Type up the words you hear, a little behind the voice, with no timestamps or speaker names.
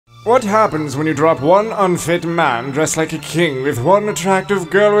What happens when you drop one unfit man dressed like a king with one attractive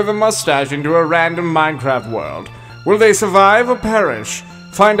girl with a mustache into a random Minecraft world? Will they survive or perish?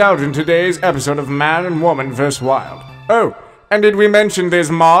 Find out in today's episode of Man and Woman vs. Wild. Oh, and did we mention there's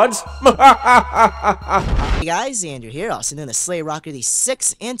mods? Hey guys, Andrew here, also known as Slay Rocker the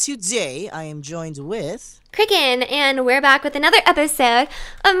 6th, and today I am joined with... Cricken, and we're back with another episode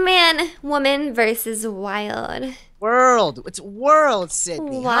of Man, Woman vs. Wild. World! It's World,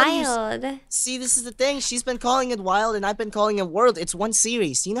 Sydney! Wild. See, this is the thing, she's been calling it Wild and I've been calling it World. It's one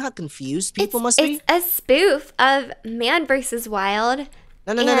series. Do you know how confused people must be? It's a spoof of Man vs. Wild.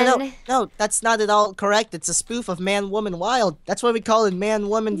 No, that's not at all correct. It's a spoof of Man, Woman, Wild. That's why we call it Man,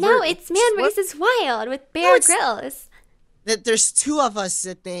 Woman vs. No, it's Man vs. Wild with Bear Grylls. There's two of us,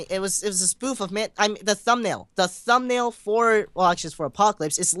 Sydney. It was a spoof of Man. The thumbnail. The thumbnail for, well, actually it's for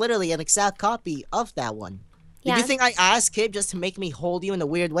Apocalypse, is literally an exact copy of that one. Yeah. Did you think I asked Kib just to make me hold you in a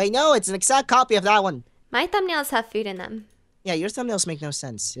weird way? No, it's an exact copy of that one. My thumbnails have food in them. Yeah, your thumbnails make no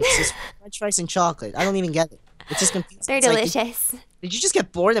sense. It's just French fries and chocolate. I don't even get it. It's just confusing. They're delicious. Did you just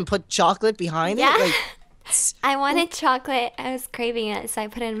get bored and put chocolate behind it? Yeah. I wanted chocolate. I was craving it, so I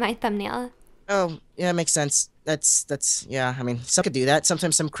put it in my thumbnail. Oh, yeah, it makes sense. That's yeah, I mean, some could do that.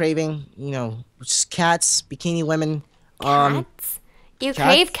 Sometimes I'm craving, you know, just cats, bikini women. Cats? You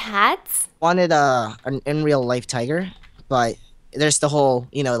crave cats? Wanted an in real life tiger, but there's the whole,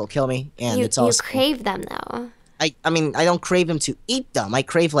 you know, it'll kill me, and it's also... You crave them, though. I mean, I don't crave them to eat them. I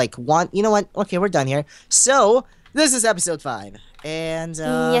crave, like, you know what? Okay, we're done here. So, this is episode 5, and,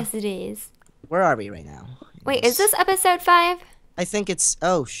 yes, it is. Where are we right now? Wait, is this episode 5? I think it's,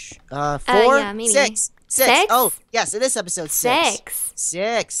 4? Yeah, maybe. 6. 6? Oh, yes, it is episode 6. 6.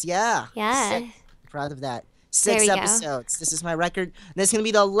 6, yeah. Yeah. 6. I'm proud of that. There 6 we episodes. This is my record. This is going to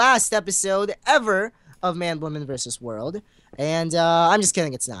be the last episode ever of Man, Woman vs. World. And I'm just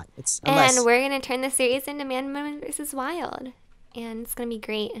kidding, it's not. And we're going to turn the series into Man, Woman vs. Wild. And it's going to be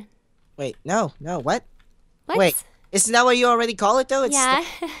great. Wait, no, what? What? Wait, isn't that what you already call it, though? Yeah.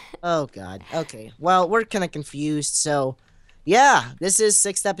 Oh, God. Okay. Well, we're kind of confused, so... Yeah, this is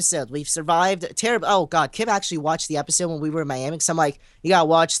 6th episode. We've survived terrible. Oh, God. Kip actually watched the episode when we were in Miami, so I'm like, you gotta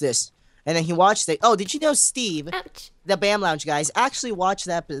watch this. And then he watched it. Oh, did you know Steve, Ouch. the BAM Lounge guys, actually watched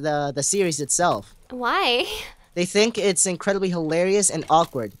the series itself? Why? They think it's incredibly hilarious and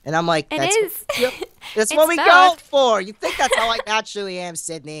awkward. And I'm like, It is. That's It's what we both. go for. You think that's how I naturally am,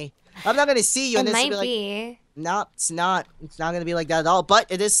 Sydney. I'm not going to see you and It this might will be like, no, it's not. It's not going to be like that at all. But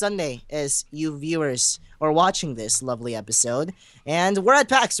it is Sunday as you viewers are watching this lovely episode. And we're at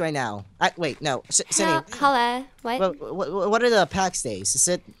PAX right now. Wait, no. Sydney. Holla. What? What are the PAX days? Is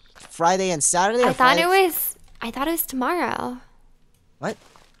it Friday and Saturday? I thought it was tomorrow. What?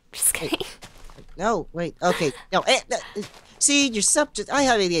 Just kidding. No, wait, okay. No, see, you're I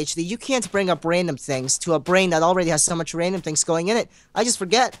have ADHD. You can't bring up random things to a brain that already has so much random things going in it. I just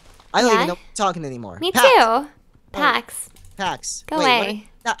forget. I don't even know what I'm talking anymore. Me PAX. too. PAX. PAX. Go Wait, away.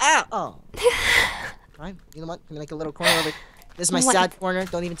 No, oh. Fine. You know what? I'm gonna make a little corner over. This is my What? sad corner.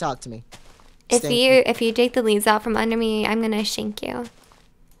 Don't even talk to me. If you take the leaves out from under me, I'm gonna shank you.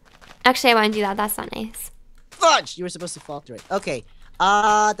 Actually, I want to do that. That's not nice. Fudge! You were supposed to fall through it. Okay.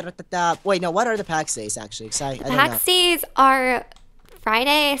 Wait, no, what are the PAX days, actually? 'Cause I don't know. PAX days are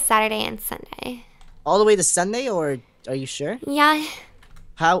Friday, Saturday, and Sunday. All the way to Sunday, or are you sure? Yeah,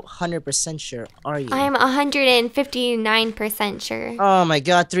 How 100% sure are you? I am 159% sure. Oh my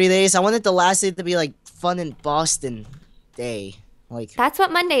god, 3 days. I wanted the last day to be like fun in Boston day. Like, That's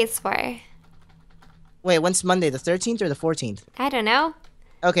what Monday is for. wait, when's Monday? The 13th or the 14th? I don't know.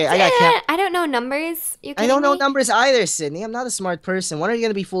 Okay, I got count. I don't know numbers. I don't know numbers either, Sydney. I'm not a smart person. When are you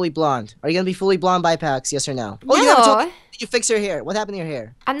gonna be fully blonde? Are you gonna be fully blonde by PAX? Yes or no? Oh, you never told me. No, Did you fix your hair? What happened to your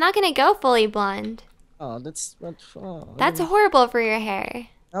hair? I'm not gonna go fully blonde. Oh, that's That's horrible for your hair.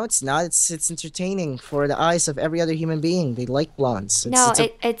 No, it's not. It's entertaining for the eyes of every other human being. They like blondes.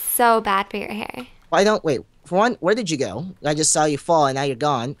 It's so bad for your hair. Why don't wait? For one, where did you go? I just saw you fall and now you're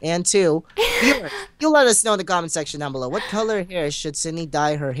gone. And two, you let us know in the comment section down below. What color hair should Sydney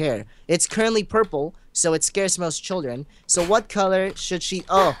dye her hair? It's currently purple, so it scares most children. So what color should she...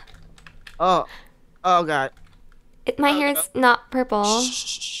 Oh, God. My hair's not purple. Did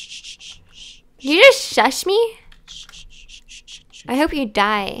you just shush me? I hope you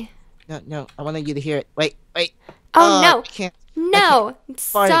die. No, I wanted you to hear it. Wait. Oh, no. I can't. No.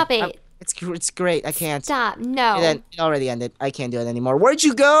 Stop it. It's great. I can't. Stop. No. It already ended. I can't do it anymore. Where'd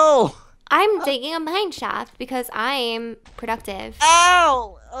you go? I'm digging a mine shaft because I'm productive.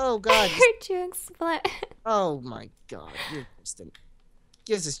 Ow! Oh, I God. heard you explode. Oh, my God. You're just an...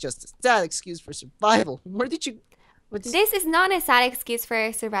 This is just a sad excuse for survival. Where did you... This is not a sad excuse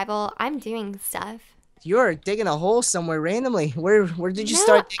for survival. I'm doing stuff. You're digging a hole somewhere randomly. Where did you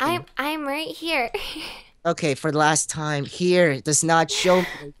start digging? I'm right here. Okay, for the last time, here does not show me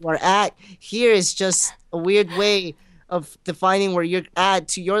where you are at. Here is just a weird way of defining where you're at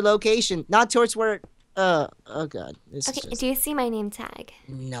to your location, not towards where. Oh god. Okay, do you see my name tag?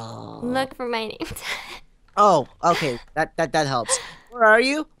 No. Look for my name tag. Oh, okay. That helps. Where are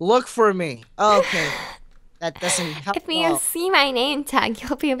you? Look for me. Okay. That doesn't help. If you see my name tag,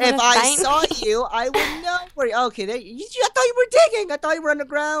 you'll be able to If find I saw me. you, I would know where you. Okay, there. I thought you were digging. I thought you were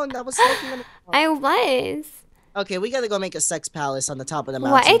underground. I was looking. I was. Okay, we gotta go make a sex palace on the top of the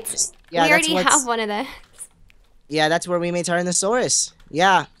mountain. What? Yeah, we already have one of those. Yeah, that's where we made Tyrannosaurus.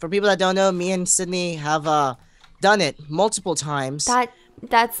 Yeah, for people that don't know, me and Sydney have done it multiple times.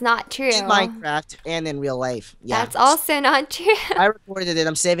 That's not true. In Minecraft and in real life. Yeah. That's also not true. I recorded it.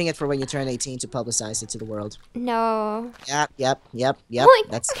 I'm saving it for when you turn 18 to publicize it to the world. No. Yep. Oh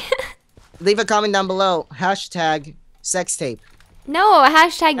That's. Leave a comment down below. Hashtag sex tape. No,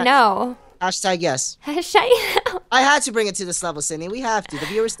 hashtag no. Hashtag yes. Hashtag no. I had to bring it to this level, Sydney. We have to. The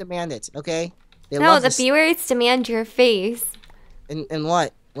viewers demand it, okay? They No, love the this. viewers demand your face. And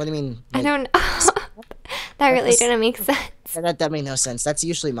what? What do you mean? I don't know. That really didn't make sense. That made no sense. That's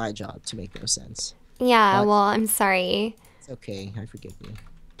usually my job to make no sense. Yeah, well, I'm sorry. It's okay. I forgive you.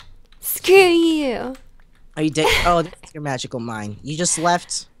 Screw you. Are you Oh, that's your magical mind. You just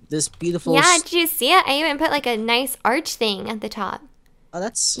left this beautiful... Yeah, did you see it? I even put like a nice arch thing at the top. Oh,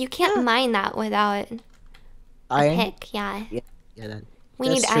 that's... You can't mine that without iron? a pick, yeah. Yeah, We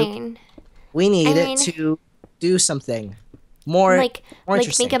need true. iron. We need Iron. it to do something more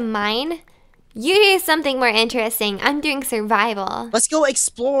interesting. Make a mine. You do something more interesting. I'm doing survival. Let's go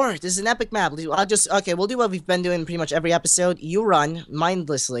explore. This is an epic map. We'll do what we've been doing pretty much every episode. You run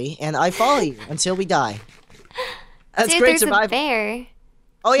mindlessly, and I follow you until we die. That's Dude, great there's survival. a bear.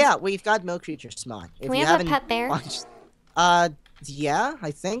 Oh yeah, we've got milk creatures mod. If Can we you have a haven't pet bear? watched- yeah,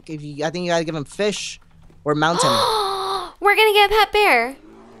 I think. I think you gotta give him fish or mount him. We're gonna get a pet bear.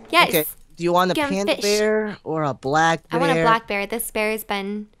 Yes. Okay. Do you want a Give him panda fish. bear or a black bear? I want a black bear. This bear has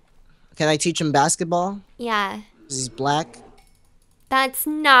been... Can I teach him basketball? Yeah. 'Cause he's black. That's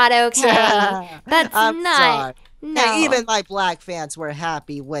not okay. That's I'm not... sorry. No. Hey, even my black fans were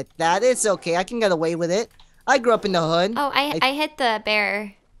happy with that. It's okay. I can get away with it. I grew up in the hood. Oh, I hit the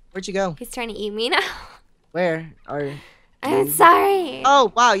bear. Where'd you go? He's trying to eat me now. Where are... I'm sorry.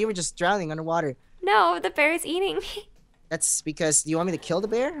 Oh, wow. You were just drowning underwater. No, the bear is eating me. That's because... Do you want me to kill the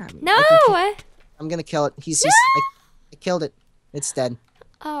bear? I mean, No. I'm gonna kill it. I killed it. It's dead.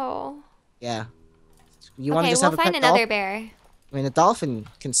 Oh. Yeah. You want to Okay, just we'll have a find pet another dolphin? bear. I mean, a dolphin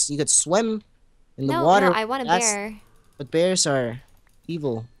you could swim in the No, water. no, I want a bear. But bears are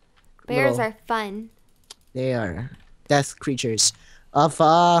evil. Bears little- are fun. They are death creatures of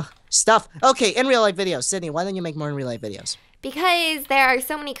stuff. Okay, in real life videos, Sydney, why don't you make more in real life videos? Because there are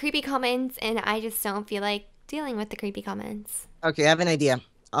so many creepy comments, and I just don't feel like dealing with the creepy comments. Okay, I have an idea.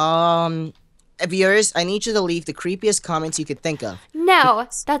 Viewers, I need you to leave the creepiest comments you could think of. No,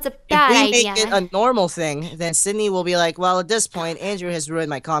 that's a bad If we idea. make it a normal thing, then Sydney will be like, well, at this point, Andrew has ruined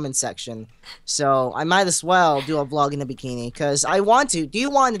my comment section. So I might as well do a vlog in a bikini, because I want to. Do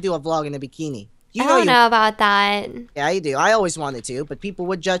you want to do a vlog in a bikini? You I don't know about that. Yeah, you do. I always wanted to, but people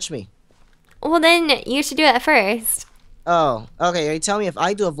would judge me. Well, then you should do it first. Oh, okay. Are you telling me if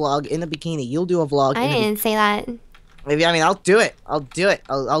I do a vlog in a bikini, you'll do a vlog I in a bikini? didn't say that. Maybe, I mean, I'll do it. I'll do it.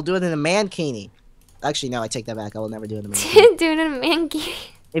 I'll do it in a mankini. Actually, no, I take that back. I will never do it in a mankini. Doing it in a mankini.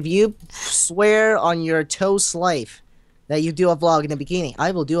 If you swear on your toast life that you do a vlog in a bikini, I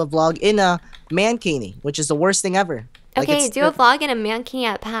will do a vlog in a mankini, which is the worst thing ever. Like, Okay, it's do a vlog in a mankini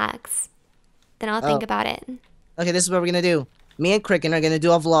at PAX. Then I'll think about it. Okay, this is what we're gonna do. Me and Cricken are gonna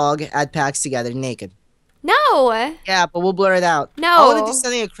do a vlog at PAX together, naked. No! Yeah, but we'll blur it out. No. I want to do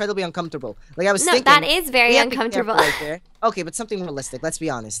something incredibly uncomfortable. Like I was No, thinking. that is very we have to be uncomfortable. careful right there. Okay, but something realistic. Let's be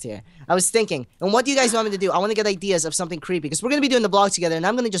honest here. I was thinking, and what do you guys want me to do? I want to get ideas of something creepy because we're gonna be doing the vlog together, and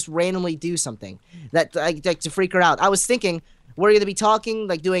I'm gonna just randomly do something that like to freak her out. I was thinking we're gonna be talking,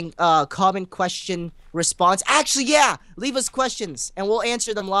 like doing comment question response. Actually, yeah, leave us questions and we'll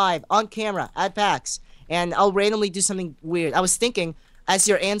answer them live on camera at PAX, and I'll randomly do something weird. I was thinking. As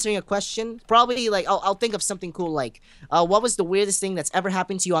you're answering a question, probably like I'll think of something cool like, what was the weirdest thing that's ever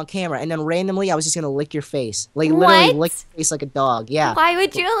happened to you on camera? And then randomly, I was just gonna lick your face, like literally What? lick your face like a dog. Yeah. Why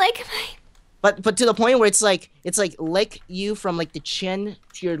would you like my... But to the point where it's like lick you from like the chin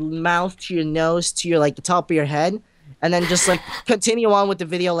to your mouth to your nose to your like the top of your head, and then just like continue on with the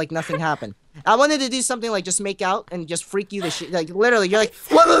video like nothing happened. I wanted to do something like just make out and just freak you the shit. Like literally, you're like,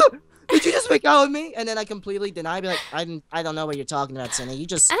 what? Did you just make out with me? And then I completely deny, be like, I don't know what you're talking about, Cindy. You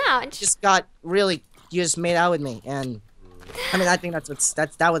Ouch. just got really, you just made out with me, and I mean, I think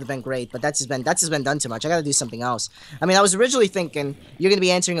that would have been great, but that's just been done too much. I gotta do something else. I mean, I was originally thinking you're gonna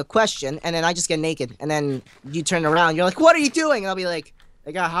be answering a question, and then I just get naked, and then you turn around, you're like, what are you doing? And I'll be like,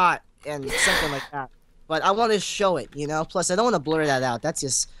 I got hot, and something like that. But I want to show it, you know. Plus, I don't want to blur that out. It's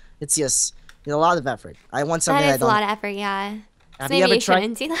just a lot of effort. I want something That I is a don't. lot of effort, yeah. So Have you maybe ever you tried?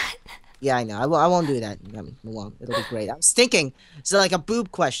 shouldn't do that. Yeah, I know. I won't do that. I won't. It'll be great. I was thinking, so like a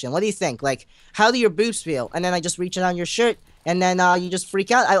boob question. What do you think? Like, how do your boobs feel? And then I just reach around your shirt, and then you just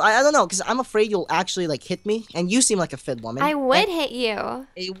freak out. I don't know, because I'm afraid you'll actually like hit me, and you seem like a fit woman. I would And hit you.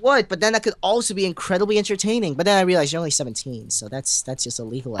 it would, but then that could also be incredibly entertaining. But then I realized you're only 17, so that's just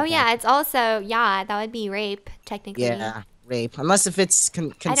illegal. Oh yeah, it's also that would be rape technically. Yeah, rape. Unless if it's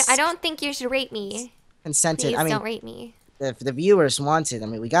I don't think you should rape me. consented. Please I mean, don't rape me. if the viewers want it, I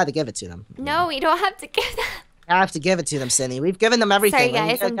mean, we got to give it to them. No, we don't have to give that. I have to give it to them, Cindy. We've given them everything. Sorry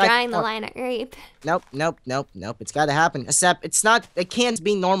guys, I'm drawing the line at rape. Nope. It's got to happen. Except it's not. It can't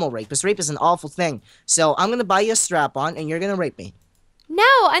be normal rape. Because rape is an awful thing. So I'm gonna buy you a strap on, and you're gonna rape me. No,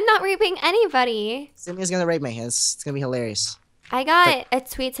 I'm not raping anybody. Cindy's gonna rape me. It's gonna be hilarious. I got a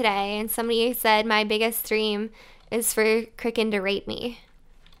tweet today, and somebody said my biggest dream is for Cricken to rape me.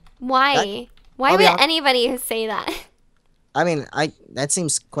 Why? Why I'll be would honest- anybody say that? I mean, that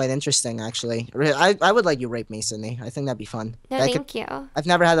seems quite interesting, actually. I would let you rape me, Cindy. I think that'd be fun. No, That thank you. I've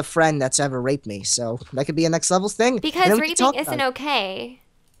never had a friend that's ever raped me, so that could be a next level thing. And Because then we can talk raping isn't about okay.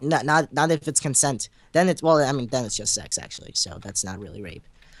 it. Not if it's consent. Then it's then it's just sex, actually. So that's not really rape.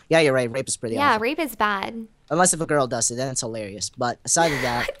 Yeah, you're right. Rape is pretty Yeah, awful. rape is bad. Unless if a girl does it, then it's hilarious. But aside of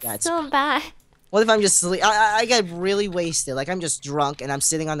that, yeah, it's So bad. what if I'm just sleep? I get really wasted, like I'm just drunk and I'm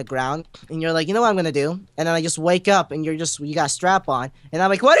sitting on the ground, and you're like, you know what I'm gonna do? And then I just wake up and you got a strap on, and I'm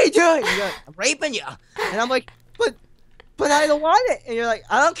like, what are you doing? And you're like, I'm raping you, and I'm like, but I don't want it, and you're like,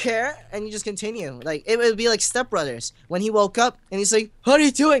 I don't care, and you just continue. Like it would be like Step Brothers when he woke up and he's like, what are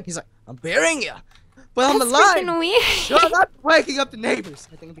you doing? He's like, I'm burying you, but I'm That's alive. freaking weird. No, I'm not waking up the neighbors.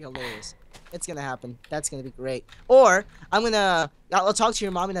 I think it'd be hilarious. It's gonna happen. That's gonna be great. Or I'll talk to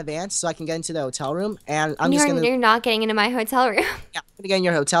your mom in advance so I can get into the hotel room, and You're not getting into my hotel room. I'm gonna get in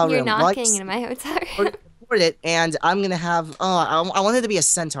your hotel room. You're not What? getting into my hotel room. Record it, and I'm gonna have. I want it to be a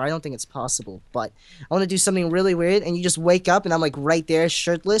centaur. I don't think it's possible, but I want to do something really weird. And you just wake up, and I'm like right there,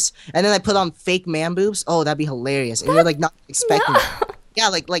 shirtless, and then I put on fake man boobs. Oh, that'd be hilarious. And you're like not expecting it. Yeah,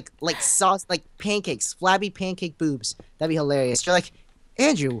 like sauce, like pancakes, flabby pancake boobs. That'd be hilarious. You're like,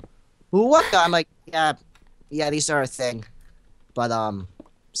 Andrew, what the? I'm like, yeah, these are a thing. But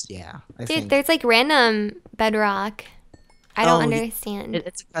yeah, I Dude, think there's like random bedrock. I don't Oh, understand.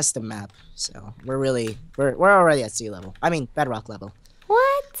 it's a custom map, so we're already at sea level. I mean, bedrock level.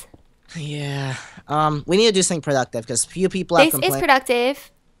 What? Yeah. We need to do something productive because few people have This is complained.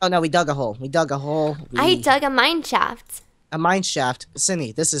 productive. Oh no, we dug a hole. I dug a mine shaft. a mine shaft.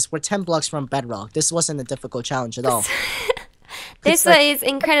 Cindy, we're 10 blocks from bedrock. This wasn't a difficult challenge at all. This like- is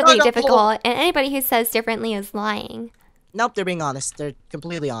incredibly dug a hole. difficult, and anybody who says differently is lying. Nope, they're being honest. They're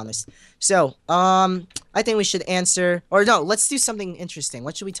completely honest. So, I think we should answer, or no, let's do something interesting.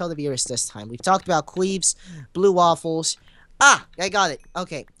 What should we tell the viewers this time? We've talked about queefs, blue waffles. Ah, I got it.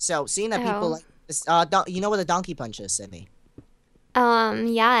 Okay, so seeing that people Oh. like this, you know what a donkey punch is, Cindy?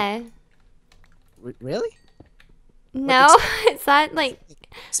 Yeah. Really? No, it's not like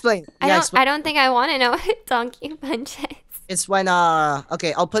Explain. I don't think I want to know what donkey punch is. It's when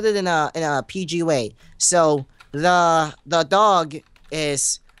okay, I'll put it in a PG way. So the dog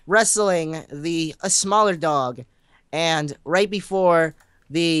is wrestling a smaller dog, and right before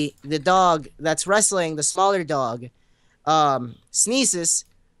the dog that's wrestling the smaller dog sneezes,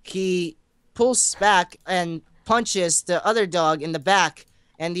 he pulls back and punches the other dog in the back,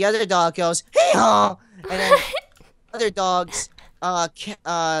 and the other dog goes hey-haw! And then the other dog's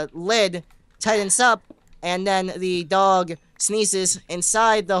lid tightens up, and then the dog sneezes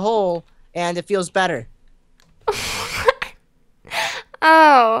inside the hole, and it feels better.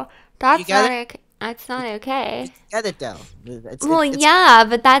 Oh, that's get not okay. That's not okay. Get it though? Well, yeah,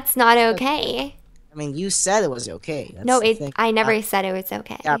 but that's not okay. I mean, you said it was okay. That's No, the thing. I never said it was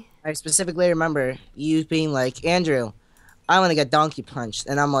okay. Yeah, I specifically remember you being like, Andrew, I want to get donkey punched,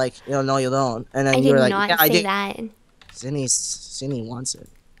 and I'm like, no, you don't. And then I you did were like, not yeah, I say did. that. Cindy wants it.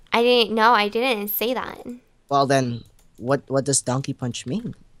 I didn't. No, I didn't say that. Well, then, what does donkey punch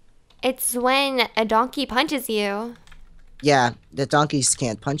mean? It's when a donkey punches you. Yeah, the donkeys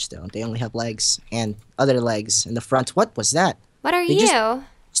can't punch though. They only have legs and other legs in the front. What was that? What are They you?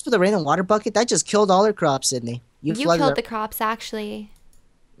 Just put a random water bucket? That just killed all our crops, Sydney. You flooded killed our- the crops, actually.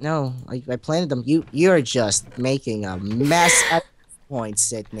 No, I planted them. You're just making a mess at this point,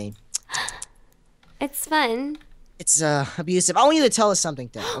 Sydney. It's fun. It's abusive. I want you to tell us something,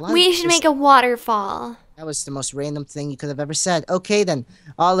 though. We should make a waterfall. That was the most random thing you could have ever said. Okay, then.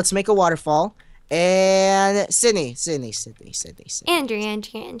 Let's make a waterfall. And Sydney. Andrew.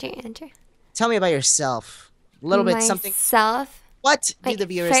 Tell me about yourself. A little bit something. Myself? What do Wait, the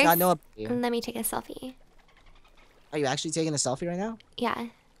viewers not know about you? Let me take a selfie. Are you actually taking a selfie right now? Yeah.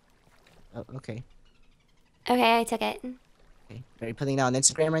 Oh, okay. Okay, I took it. Okay. Are you putting it on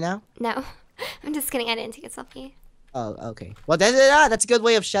Instagram right now? No. I'm just kidding. I didn't take a selfie. Oh, okay. Well, that's a good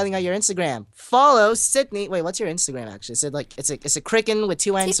way of shouting out your Instagram. Follow Sydney. Wait, what's your Instagram actually? Is it like it's a cricken with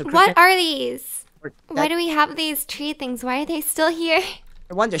two ends? What are these? Or Why do we have these tree things? Why are they still here?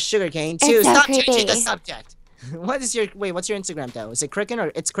 One's a sugarcane too. It's so Stop creepy. changing the subject. What's your Instagram though? Is it cricken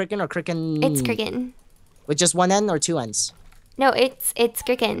or cricken? It's cricken. With just one end or two ends? No, it's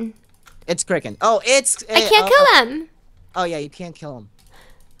cricken. It's cricken. Oh, it's. I can't kill them. Oh yeah, you can't kill them.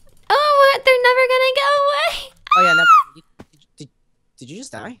 Oh, what? They're never gonna go away. Oh yeah, never. Did you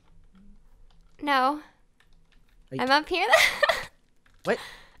just die? No. you- I'm up here. What?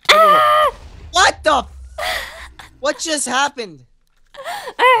 Ah! What the? What just happened?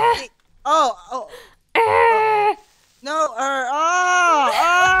 Ah! Oh. Ah! No,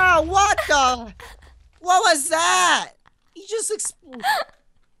 what the? What was that? You just exploded.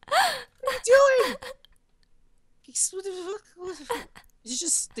 What are you doing? What the fuck?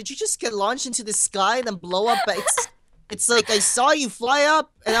 Did you just get launched into the sky and then blow up? It's like I saw you fly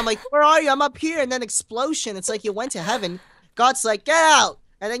up and I'm like, where are you? I'm up here, and then explosion. It's like you went to heaven. God's like, get out,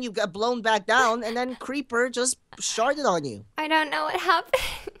 and then you got blown back down, and then Creeper just sharded on you. I don't know what happened.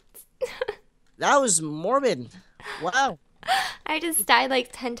 That was morbid. Wow. I just died like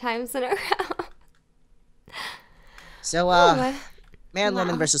 10 times in a row. So, Man,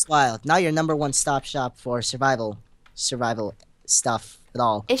 Woman versus Wild. Now your #1 stop shop for survival stuff at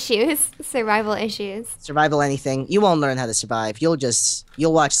all. Survival issues. Survival anything. You won't learn how to survive.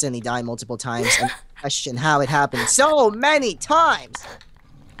 You'll watch Cindy die multiple times and question how it happened so many times.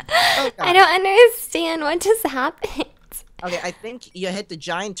 Oh, I don't understand what just happened. Okay, I think you hit the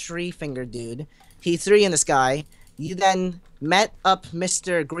giant tree finger dude. He threw you in the sky. You then met up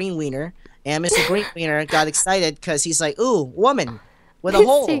Mr. Green Wiener, and Mr. Green Wiener got excited because he's like, ooh, woman with a Mr.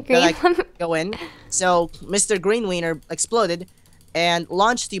 hole Green that I can go in. So Mr. Green Wiener exploded and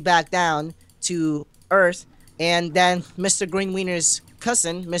launched you back down to Earth, and then Mr. Green Wiener's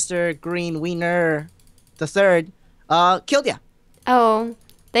cousin, Mr. Green Wiener the Third, killed you. Oh,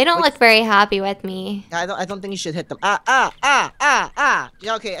 they don't look very happy with me. I don't think you should hit them.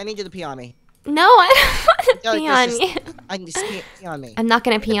 Yeah, okay, I need you to pee on me. No, I don't want to Yeah, pee like, on you. I just can't pee on me. I'm not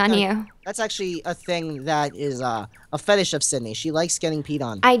gonna pee on you. That's actually a thing that is a fetish of Sydney. She likes getting peed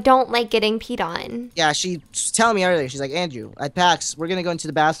on. I don't like getting peed on. Yeah, she was telling me earlier. She's like, Andrew, at PAX, we're gonna go into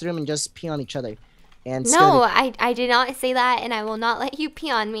the bathroom and just pee on each other. And it's No, gonna I did not say that, and I will not let you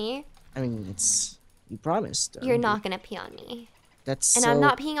pee on me. I mean, you promised. You're not gonna pee on me. That's And so... I'm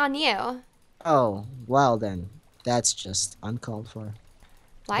not peeing on you. Oh, well then, that's just uncalled for.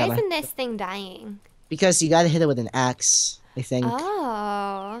 Why Got my- isn't this thing dying? Because you gotta hit it with an axe, I think.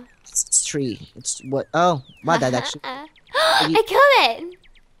 Oh. It's tree. It's what? Oh, my bad, actually. I killed it!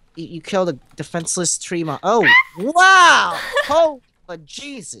 You killed a defenseless tree Oh, wow! Oh,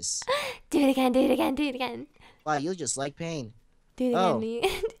 Jesus. Do it again, do it again, do it again. Wow, you just like pain. Do it Oh. again, do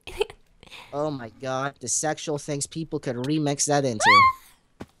it again. Oh my god, the sexual things people could remix that into.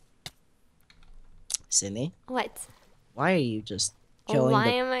 Sydney, What? why are you just killing Why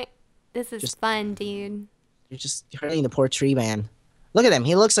am I... This is Just- fun, dude. You're just hurting the poor tree man. Look at him,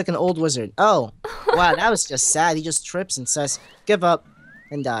 he looks like an old wizard. Oh, wow, that was just sad. He just trips and says, give up,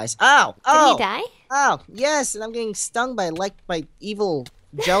 and dies. Ow! Did Oh! he die? Ow! Yes, and I'm getting stung by evil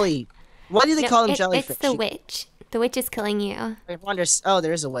jelly. Why do they call them jellyfish? It's the witch. The witch is killing you. I wonder. Oh,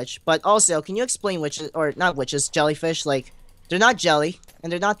 there is a witch. But also, can you explain witches, or not witches, jellyfish? Like, they're not jelly,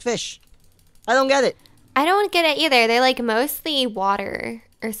 and they're not fish. I don't get it. I don't get it either. They're like mostly water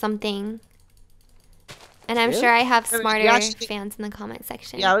or something. And I'm Really? sure I have I mean, smarter you actually- fans in the comment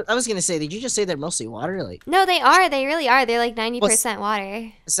section. Yeah, I was gonna say, did you just say they're mostly water? Like, No, they are. They really are. They're like 90%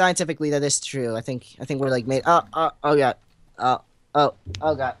 water. scientifically, that is true. I think we're like made. Oh god.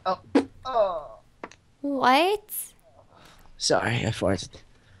 Oh god. Oh. What? Sorry, I farted.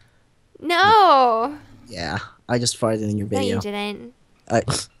 No. Yeah, I just farted in your No, video. you didn't. I.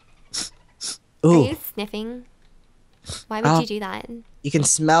 Are Ooh, you sniffing? Why would you do that? you can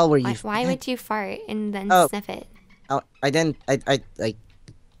smell where you. Why would you fart and then Oh. sniff it? Oh, I didn't. I. Like.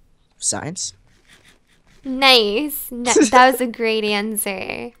 Science. Nice. That was a great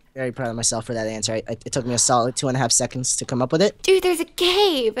answer. Very proud of myself for that answer. It took me a solid 2.5 seconds to come up with it. Dude, there's a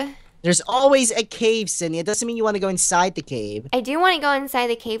cave. There's always a cave, Sydney. It doesn't mean you want to go inside the cave. I do want to go inside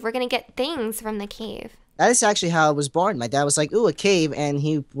the cave. We're going to get things from the cave. That is actually how I was born. My dad was like, ooh, a cave, and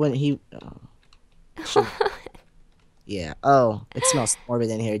yeah. Oh, it smells morbid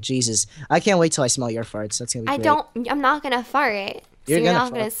in here. Jesus. I can't wait till I smell your farts. That's going to be great. I'm not going to fart. So you're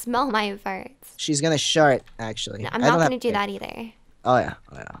not going to smell my farts. She's going to shart, actually. No, I'm not going to do that either. Oh, yeah.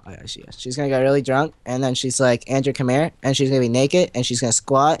 She is. She's going to get really drunk, and then she's like, Andrew, come here. And she's going to be naked, and she's going to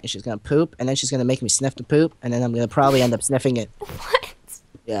squat, and she's going to poop, and then she's going to make me sniff the poop, and then I'm going to probably end up sniffing it. What?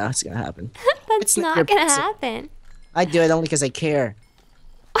 Yeah, it's going to happen. That's not going to happen. I do it only because I care.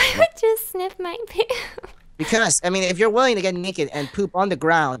 Why would you sniff my poop? Because, I mean, if you're willing to get naked and poop on the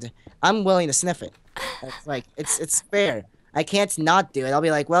ground, I'm willing to sniff it. It's like, it's fair. I can't not do it. I'll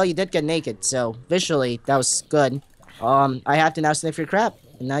be like, well, you did get naked, so visually, that was good. I have to now sniff your crap,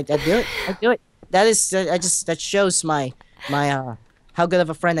 and I do it. I do it. That is, that shows my how good of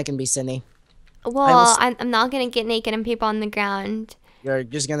a friend I can be, Sydney. Well, I'm not gonna get naked and poop on the ground. You're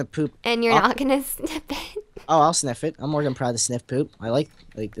just gonna poop. And you're not gonna sniff it. Oh, I'll sniff it. I'm more than proud to sniff poop. I like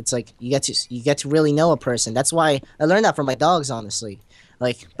it's like you get to really know a person. That's why I learned that from my dogs, honestly.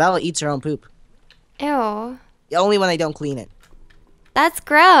 Like Bella eats her own poop. Ew. Only when I don't clean it. That's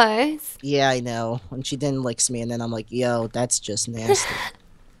gross. Yeah, I know. When she didn't licks me, and then I'm like, yo, that's just nasty.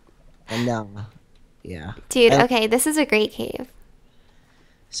 And yeah. Dude, okay, this is a great cave.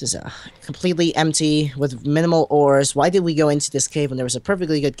 This is completely empty with minimal ores. Why did we go into this cave when there was a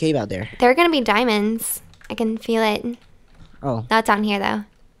perfectly good cave out there? There are gonna be diamonds. I can feel it. Oh. Not down here though.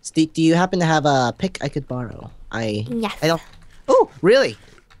 Do you happen to have a pick I could borrow? Yes. I don't. Oh, really?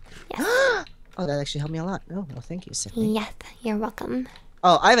 Yes. Oh, that actually helped me a lot. Oh, well, thank you, Sydney. Yes, you're welcome.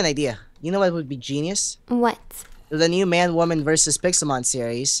 Oh, I have an idea. You know what would be genius? What? The new Man-Woman versus Pixelmon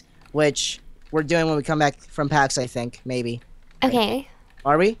series, which we're doing when we come back from PAX, I think, maybe. Okay.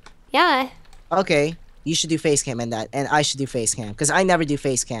 Are we? Yeah. Okay. You should do face cam in that, and I should do face cam, because I never do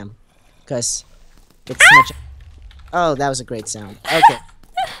face cam, because it's much. Oh, that was a great sound. Okay.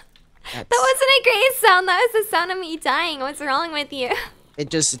 That wasn't a great sound. That was the sound of me dying. What's wrong with you? It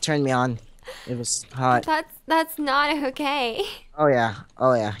turned me on. It was hot. That's not okay. Oh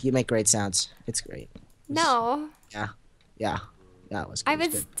yeah. You make great sounds. It's great. No. Yeah. That was. I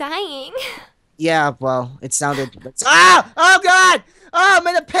was dying. Yeah. Well, it sounded. Ah! Oh God! Oh, I'm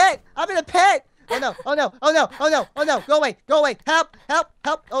in a pit. I'm in a pit. Oh no! Oh no! Oh no! Oh no! Oh no! Go away! Go away! Help! Help!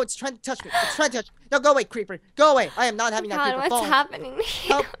 Help! Oh, it's trying to touch me. It's trying to touch me. No, go away, creeper. Go away. I am not having that God, creeper. what's happening to you?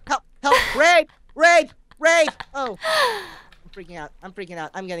 Help! Help! Help! Rape! Rape! Rape! Oh. I'm freaking out. I'm freaking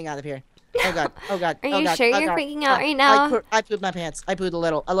out. I'm getting out of here. Oh God. Oh God. Are oh you God. sure oh you're God. freaking out right now? I pooed my pants. I pooed a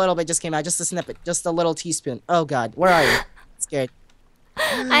little. A little bit just came out. Just a snippet. Just a little teaspoon. Oh God. Where are you? I'm scared.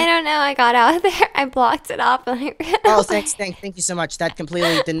 I don't know. I got out of there. I blocked it off and I ran Oh, away. thank you so much. That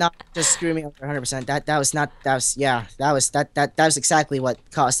completely did not just screw me over 100%. That was exactly what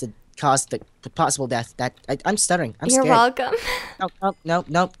caused the possible death. I'm stuttering. I'm You're scared. welcome.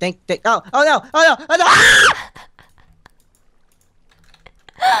 No. Thank. Oh no.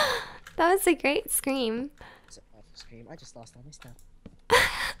 Ah! That was a great scream. It's an awful scream. I just lost all my stuff.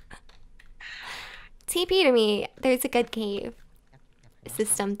 TP to me. There's a good cave.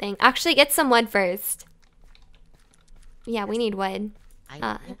 System thing. Actually, get some wood first. Yeah, we need wood.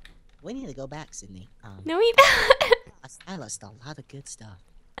 We need to go back, Sydney. No, we don't. I lost a lot of good stuff.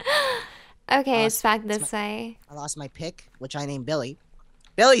 Okay, it's back this way. I lost my pick, which I named Billy.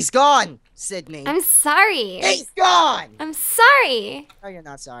 Billy's gone, Sydney. I'm sorry. He's gone. I'm sorry. Oh, you're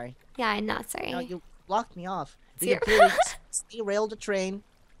not sorry. Yeah, I'm not sorry. No, you blocked me off. It's You your completely derailed the train,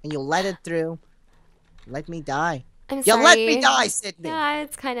 and you let it through. Let me die. I'm You sorry. let me die, Sydney. Yeah,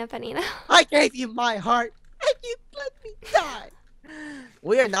 it's kind of funny though. I gave you my heart, and you let me die.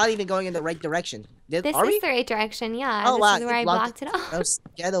 We are not even going in the right direction. This Are we? is the right direction, yeah. Oh, This wow. is where you I blocked it off. Most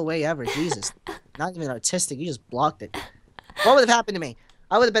getaway ever. Jesus. Not even artistic. You just blocked it. What would have happened to me?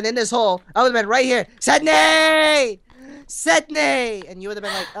 I would have been in this hole. I would have been right here. Sydney! Sydney! And you would have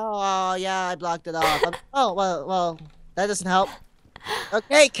been like, oh, yeah, I blocked it off. Oh, well, that doesn't help.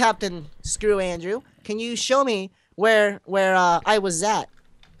 Okay, Captain Screw Andrew. Can you show me where I was at?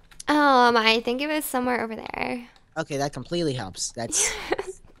 I think it was somewhere over there. Okay, that completely helps.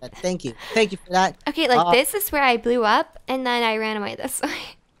 Thank you. Thank you for that. Okay, this is where I blew up, and then I ran away this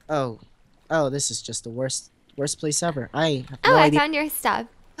way. Oh, this is just the worst place ever. I have no I idea. found your stuff.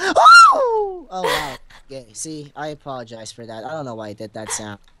 Oh! Oh, wow. Okay, see, I apologize for that. I don't know why I did that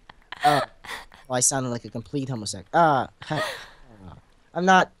sound. Oh, I sounded like a complete homosexual. I'm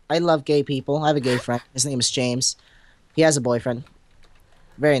not. I love gay people. I have a gay friend. His name is James. He has a boyfriend.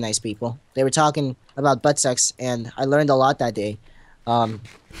 Very nice people. They were talking about butt sex, and I learned a lot that day. Um,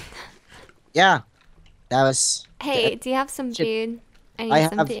 yeah, that was. Hey, do you have some food? I I need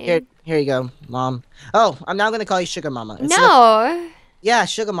some have food. here you go, Mom. Oh, I'm now gonna call you Sugar Mama. No. Yeah,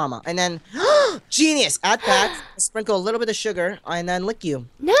 Sugar Mama, and then genius. At that, sprinkle a little bit of sugar, and then lick you.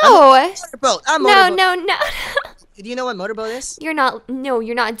 No. Motorboat. I'm No, motorboat. no. Do you know what motorboat is? You're not. No,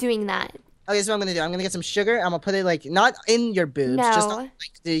 you're not doing that. Okay, this is what I'm gonna do. I'm gonna get some sugar. I'm gonna put it like not in your boobs, just No. on,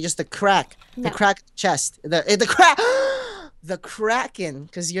 like, just the crack, No. the crack of the chest, the crack, the kraken,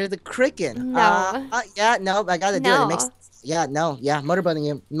 because you're the cricken. No. Yeah, no, I gotta do it. It makes. No. Yeah, no, yeah, motorboating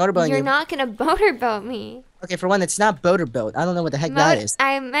you, motorboating You're you. not gonna motorboat me. Okay, for one, it's not motorboat. I don't know what the heck that is.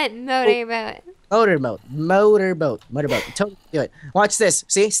 I meant motorboat. Motorboat. Totally do it. Watch this.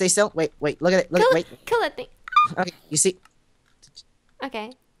 See, stay still. Wait. Look at it. Wait. Kill that thing. Okay, you see?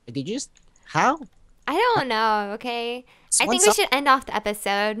 Okay. Did you just? How? I don't know. Okay. I think we Once should end off the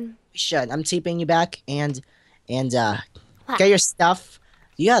episode. We should. I'm TPing you back and What? get your stuff.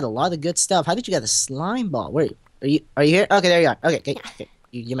 You had a lot of good stuff. How did you get the slime ball? Where are you? Are you here? Okay, there you are. Okay.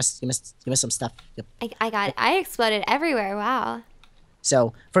 You missed some stuff. Yep. I got it. I exploded everywhere. Wow.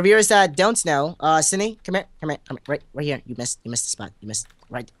 So for viewers that don't know, Sydney, come here, right here. You missed the spot. You missed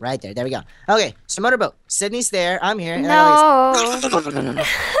right there. There we go. Okay, so motorboat. Sydney's there. I'm here. and No.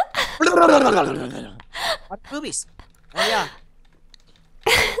 Watch boobies. Oh yeah,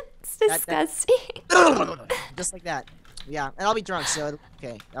 It's disgusting. just like that. Yeah, and I'll be drunk, so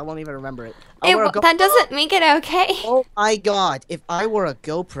okay, I won't even remember it. That doesn't make it okay. Oh my god, if I were a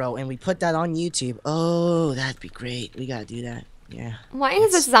GoPro and we put that on YouTube, oh, that'd be great. We gotta do that. Yeah. Why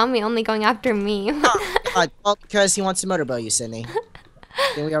is this zombie only going after me? Well, because he wants to motorboat you, Sydney.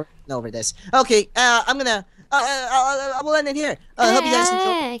 Then we are over this. Okay, I'm gonna. I will end it here. I hope you guys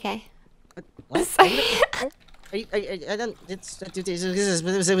enjoy. Okay. What? Sorry. I don't. Is that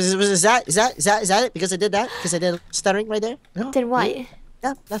it? Because I did that? Because I did stuttering right there? No? Did what?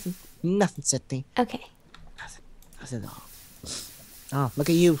 No, nothing, Sydney. Okay. Nothing at all. Oh, look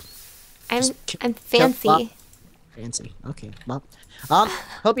at you. I'm Bob. fancy. Fancy. Okay, well.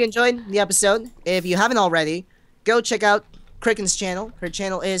 Hope you enjoyed the episode. If you haven't already, go check out Cricken's channel. Her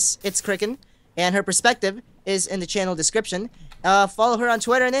channel is It's Cricken, and her perspective is in the channel description. Follow her on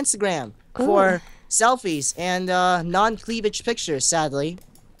Twitter and Instagram for selfies and non-cleavage pictures, sadly.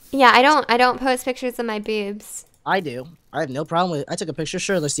 Yeah, I don't post pictures of my boobs. I do. I have no problem with it. I took a picture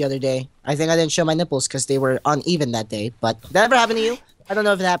shirtless the other day. I think I didn't show my nipples because they were uneven that day. But did that ever happen to you? I don't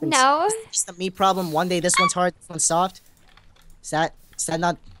know if it happens. No. It's just a me problem. One day this one's hard, this one's soft. Is that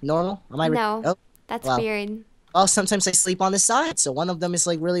not normal? Am I No. Oh, That's wow. weird. Well, sometimes I sleep on the side, so one of them is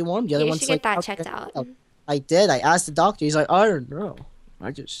like really warm, the other You one's should like get that okay. checked out. I did. I asked the doctor. He's like, I don't know.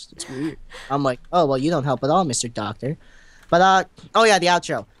 It's weird. I'm like, oh well, you don't help at all, Mr. Doctor. But oh yeah, the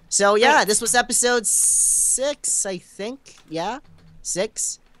outro. So yeah, this was episode 6, I think. Yeah,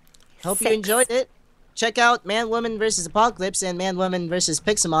 6. Hope you 6. enjoyed it. Check out Man Woman versus Apocalypse and Man Woman versus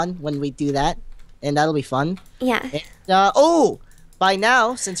Pixelmon when we do that, and that'll be fun. Yeah. And, by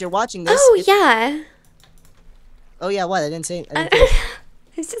now, since you're watching this. Oh yeah. Oh yeah, what? I didn't say. I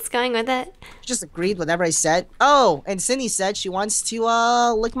was just going with it. You just agreed with whatever I said. Oh, and Cindy said she wants to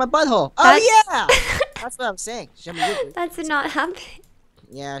lick my butthole. Oh yeah, that's what I'm saying. That did not happen.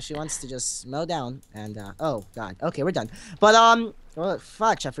 Yeah, she wants to just mow down and oh god. Okay, we're done. But oh,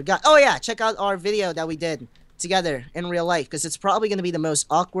 fuck, I forgot. Oh yeah, check out our video that we did together in real life because it's probably gonna be the most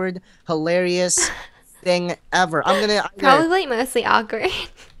awkward, hilarious thing ever. I'm gonna Probably mostly awkward.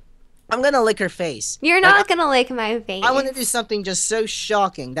 I'm gonna lick her face. You're not gonna lick my face. I want to do something just so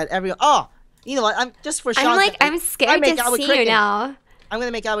shocking that everyone. Oh, you know what? I'm just for shock. I'm scared to see you now. I'm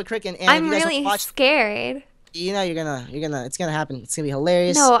gonna make out with Cricken, and I'm if you guys really watch, scared. you know, it's gonna happen. It's gonna be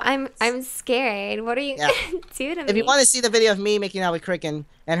hilarious. No, I'm scared. What are you Yeah. gonna do to me? If you want to see the video of me making out with Cricken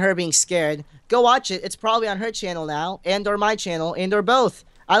and her being scared, go watch it. It's probably on her channel now, and or my channel, and or both.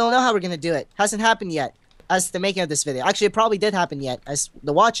 I don't know how we're gonna do it. Hasn't happened yet as the making of this video. Actually, it probably did happen yet as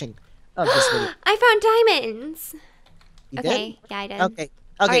the watching of this video. I found diamonds. You Okay, did? yeah, I did. Okay.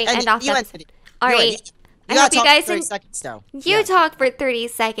 Alright, and end off you the ended it. All You right. ended it. I gotta hope you talk guys for 30 seconds though. You Yeah. talk for 30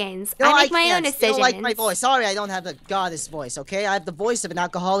 seconds. No, I make my can't. own You decisions. don't like my voice. Sorry, I don't have the goddess voice, okay? I have the voice of an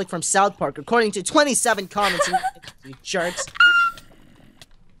alcoholic from South Park, according to 27 comments. You jerks.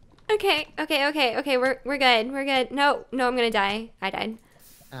 Okay. We're good. We're good. No, I'm gonna die. I died.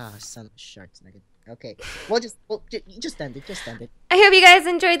 Ah, son of a sharks, nigga. Okay. Just end it. Just end it. I hope you guys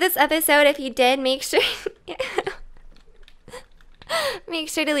enjoyed this episode. If you did, make sure make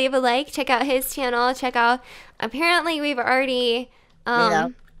sure to leave a like. Check out his channel. Check out. Apparently, we've already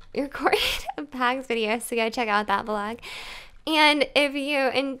We recorded a PAX video, so go check out that vlog. And if you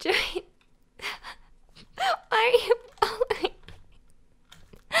enjoyed, why are you following?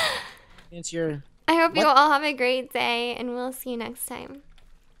 It's your. I hope you all have a great day, and we'll see you next time.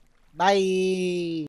 Bye.